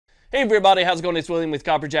Hey everybody, how's it going? It's William with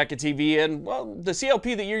Copper Jacket TV, and well, the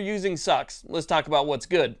CLP that you're using sucks. Let's talk about what's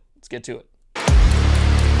good. Let's get to it.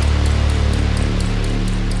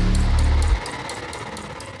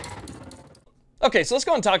 Okay, so let's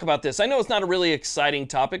go and talk about this. I know it's not a really exciting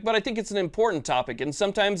topic, but I think it's an important topic, and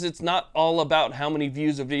sometimes it's not all about how many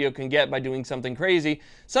views a video can get by doing something crazy.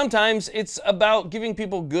 Sometimes it's about giving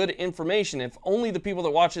people good information. If only the people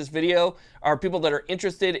that watch this video are people that are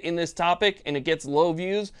interested in this topic and it gets low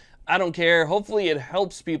views, I don't care. Hopefully it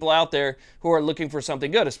helps people out there who are looking for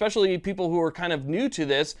something good, especially people who are kind of new to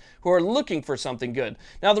this, who are looking for something good.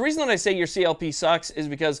 Now, the reason that I say your CLP sucks is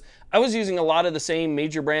because I was using a lot of the same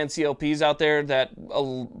major brand CLPs out there that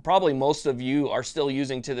probably most of you are still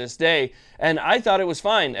using to this day, and I thought it was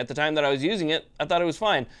fine. At the time that I was using it, I thought it was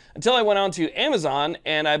fine. Until I went on to Amazon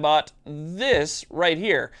and I bought this right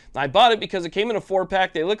here. I bought it because it came in a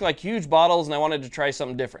 4-pack. They look like huge bottles and I wanted to try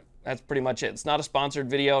something different. That's pretty much it. It's not a sponsored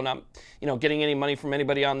video, not, getting any money from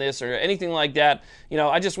anybody on this or anything like that.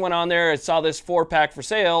 I just went on there and saw this 4-pack for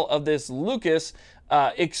sale of this Lucas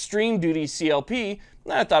Extreme Duty CLP,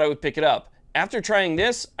 and I thought I would pick it up. After trying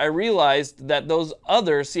this, I realized that those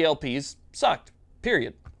other CLPs sucked,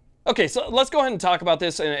 period. Okay, so let's go ahead and talk about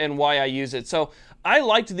this and why I use it. So I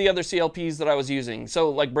liked the other CLPs that I was using.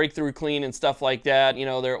 So like Breakthrough Clean and stuff like that,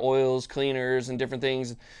 their oils, cleaners, and different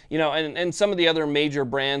things, and some of the other major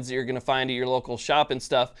brands that you're going to find at your local shop and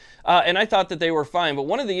stuff. And I thought that they were fine. But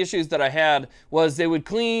one of the issues that I had was they would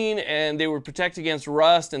clean and they would protect against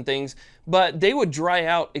rust and things, but they would dry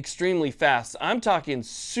out extremely fast. I'm talking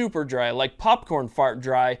super dry, like popcorn fart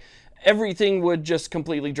dry. Everything would just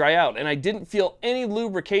completely dry out, and I didn't feel any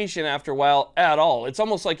lubrication after a while at all. It's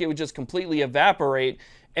almost like it would just completely evaporate,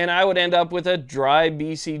 and I would end up with a dry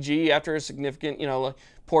BCG after a significant,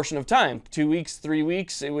 portion of time. 2 weeks, 3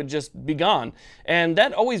 weeks, it would just be gone. And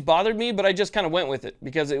that always bothered me, but I just kind of went with it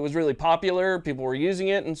because it was really popular, people were using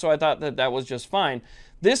it, and so I thought that that was just fine.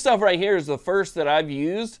 This stuff right here is the first that I've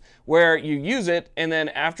used where you use it, and then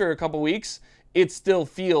after a couple weeks, it still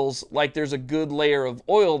feels like there's a good layer of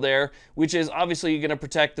oil there, which is obviously going to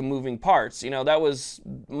protect the moving parts. That was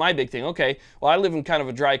my big thing. Okay, well, I live in kind of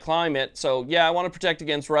a dry climate, so yeah, I want to protect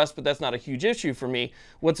against rust, but that's not a huge issue for me.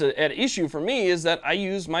 What's an issue for me is that I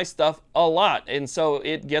use my stuff a lot, and so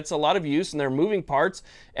it gets a lot of use, and they're moving parts,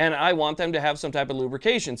 and I want them to have some type of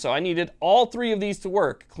lubrication. So I needed all three of these to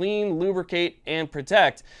work: clean, lubricate, and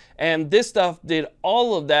protect. And this stuff did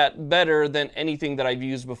all of that better than anything that I've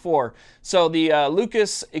used before. So the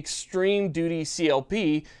Lucas Extreme Duty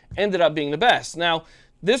CLP ended up being the best. Now,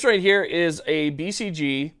 this right here is a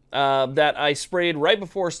BCG that I sprayed right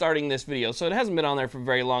before starting this video. So it hasn't been on there for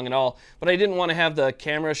very long at all, but I didn't want to have the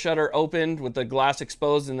camera shutter opened with the glass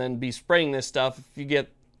exposed and then be spraying this stuff.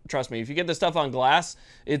 Trust me, if you get this stuff on glass,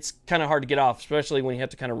 it's kind of hard to get off, especially when you have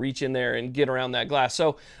to kind of reach in there and get around that glass.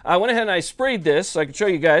 So I went ahead and I sprayed this so I can show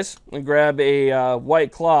you guys. I'm going to grab a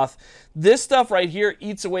white cloth. This stuff right here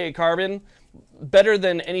eats away at carbon better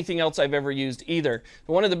than anything else I've ever used either.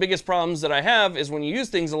 One of the biggest problems that I have is when you use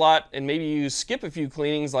things a lot and maybe you skip a few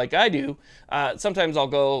cleanings like I do, sometimes I'll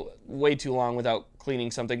go way too long without cleaning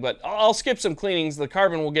something, but I'll skip some cleanings. The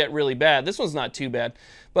carbon will get really bad. This one's not too bad,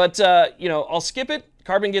 but I'll skip it.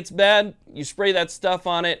 Carbon gets bad, you spray that stuff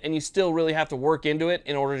on it, and you still really have to work into it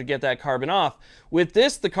in order to get that carbon off. With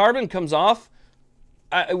this, the carbon comes off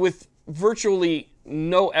with virtually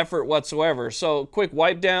no effort whatsoever. So quick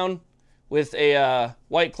wipe down with a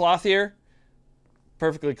white cloth here,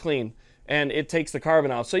 perfectly clean, and it takes the carbon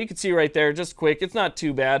off. So you can see right there, just quick, it's not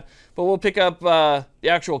too bad, but we'll pick up the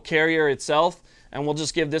actual carrier itself, and we'll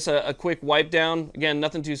just give this a quick wipe down. Again,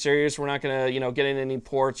 nothing too serious. We're not gonna, get in any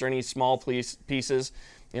ports or any small pieces.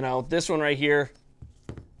 This one right here,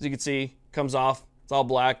 as you can see, comes off. It's all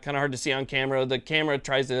black, kind of hard to see on camera. The camera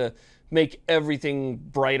tries to make everything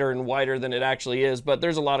brighter and whiter than it actually is, but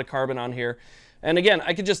there's a lot of carbon on here. And again,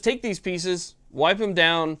 I could just take these pieces, wipe them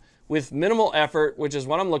down with minimal effort, which is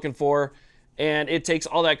what I'm looking for, and it takes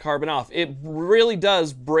all that carbon off. It really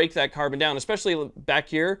does break that carbon down, especially back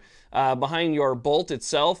here behind your bolt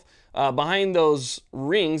itself. Behind those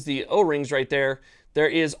rings, the O-rings right there, there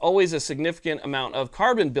is always a significant amount of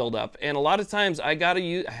carbon buildup. And a lot of times I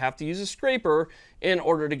have to use a scraper in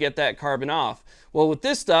order to get that carbon off. Well, with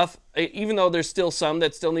this stuff, even though there's still some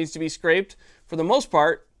that still needs to be scraped, for the most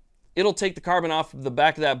part, it'll take the carbon off of the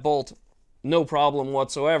back of that bolt, no problem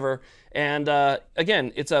whatsoever. And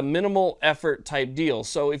again, it's a minimal effort type deal.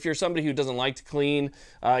 So if you're somebody who doesn't like to clean,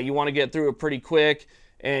 you want to get through it pretty quick,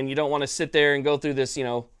 and you don't want to sit there and go through this,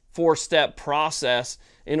 4-step process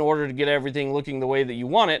in order to get everything looking the way that you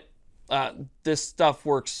want it, this stuff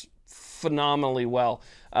works phenomenally well.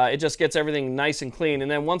 It just gets everything nice and clean. And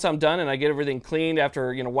then once I'm done and I get everything cleaned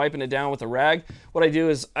after, you know, wiping it down with a rag, what I do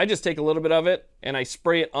is I just take a little bit of it and I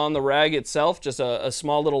spray it on the rag itself, just a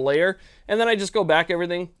small little layer. And then I just go back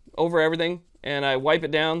over everything, and I wipe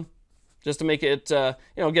it down just to make it, you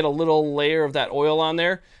know, get a little layer of that oil on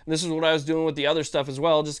there. And this is what I was doing with the other stuff as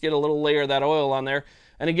well, just get a little layer of that oil on there.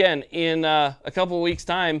 And again, in a couple of weeks'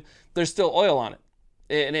 time, there's still oil on it,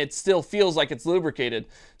 and it still feels like it's lubricated.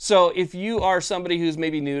 So if you are somebody who's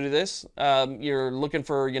maybe new to this, you're looking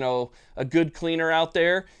for, you know, a good cleaner out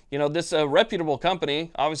there, you know, this reputable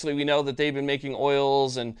company, obviously we know that they've been making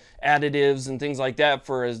oils and additives and things like that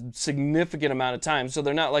for a significant amount of time. So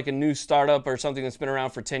they're not like a new startup or something that's been around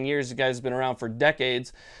for 10 years. The guy's been around for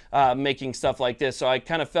decades making stuff like this. So I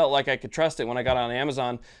kind of felt like I could trust it when I got on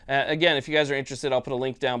Amazon. Again, if you guys are interested, I'll put a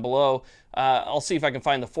link down below. I'll see if I can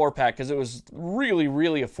find the 4-pack, because it was really,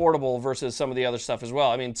 really affordable versus some of the other stuff as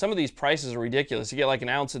well. I mean, some of these prices are ridiculous. You get like an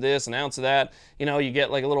ounce of this, an ounce of that. You know, you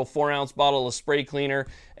get like a little 4-ounce bottle of spray cleaner,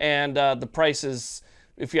 and the price is,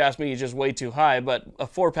 if you ask me, just way too high. But a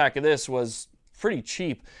 4-pack of this was pretty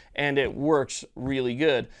cheap, and it works really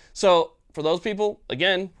good. So for those people,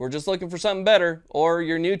 again, we're just looking for something better, or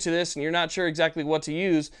you're new to this and you're not sure exactly what to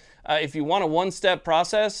use, if you want a one-step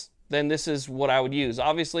process, then this is what I would use.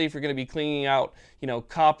 Obviously, if you're going to be cleaning out, you know,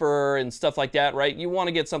 copper and stuff like that, right, you want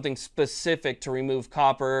to get something specific to remove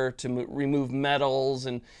copper, to remove metals,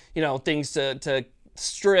 and, you know, things to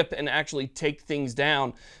strip and actually take things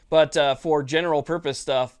down. But for general purpose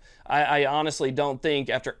stuff, I honestly don't think,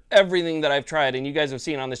 after everything that I've tried, and you guys have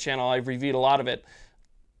seen on this channel, I've reviewed a lot of it,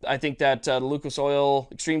 I think that the Lucas Oil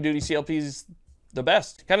Extreme Duty CLP is the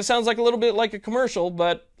best. Kind of sounds like a little bit like a commercial,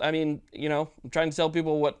 but I mean, you know, I'm trying to tell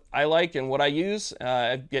people what I like and what I use.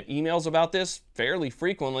 I get emails about this fairly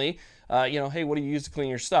frequently. You know, hey, what do you use to clean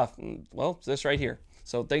your stuff? Well, it's this right here.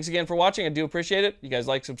 So thanks again for watching. I do appreciate it. You guys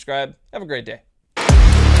like, subscribe. Have a great day.